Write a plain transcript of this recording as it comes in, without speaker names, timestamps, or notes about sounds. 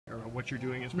what you're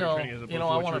doing in spring No, training as opposed you know,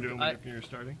 to I what wanna, you're doing when you're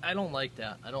starting? I don't like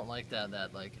that. I don't like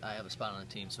that like I have a spot on the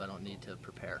team, so I don't need to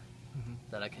prepare.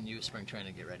 That I can use spring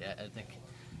training to get ready. I think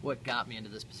what got me into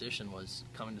this position was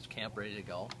coming to camp ready to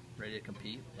go, ready to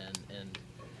compete, and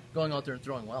going out there and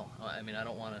throwing well. I mean, I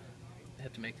don't want to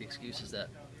have to make the excuses that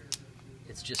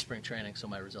it's just spring training, so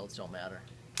my results don't matter.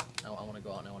 I want to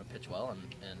go out and I want to pitch well,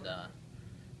 and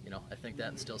you know, I think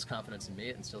that instills confidence in me.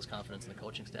 It instills confidence in the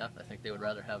coaching staff. I think they would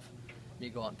rather have me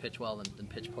go out and pitch well than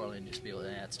pitch poorly and just be able to,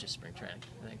 it's just spring training.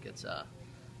 I think it's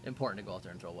important to go out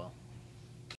there and throw well.